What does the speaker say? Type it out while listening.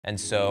And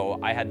so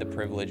I had the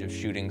privilege of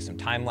shooting some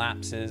time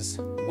lapses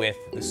with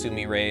the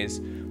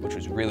Sumires, which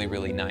was really,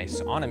 really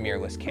nice on a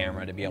mirrorless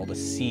camera to be able to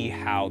see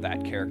how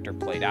that character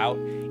played out,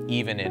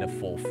 even in a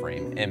full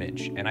frame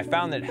image. And I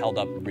found that it held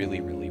up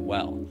really, really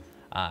well.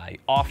 I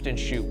often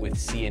shoot with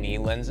C&E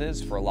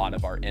lenses for a lot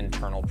of our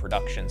internal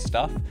production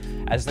stuff,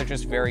 as they're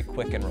just very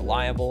quick and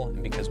reliable,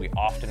 and because we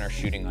often are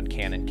shooting on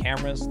Canon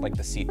cameras like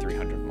the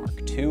C300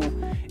 Mark II,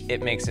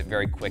 it makes it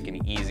very quick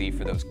and easy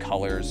for those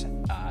colors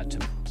to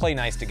play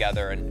nice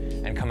together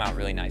and come out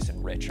really nice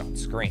and rich on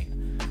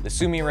screen. The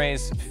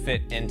Sumires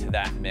fit into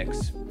that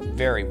mix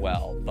very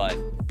well, but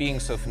being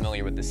so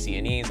familiar with the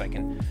C&Es, I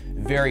can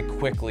very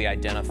quickly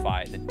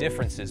identify the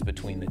differences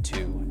between the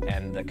two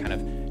and the kind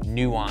of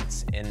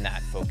nuance in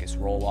that focus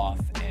roll-off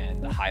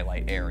and the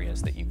highlight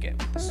areas that you get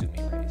with the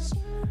Sumires.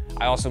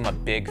 I also am a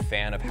big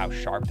fan of how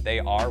sharp they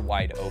are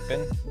wide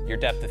open. Your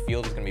depth of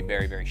field is going to be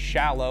very, very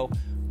shallow,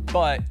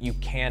 but you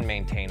can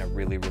maintain a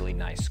really, really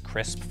nice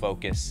crisp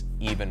focus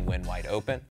even when wide open.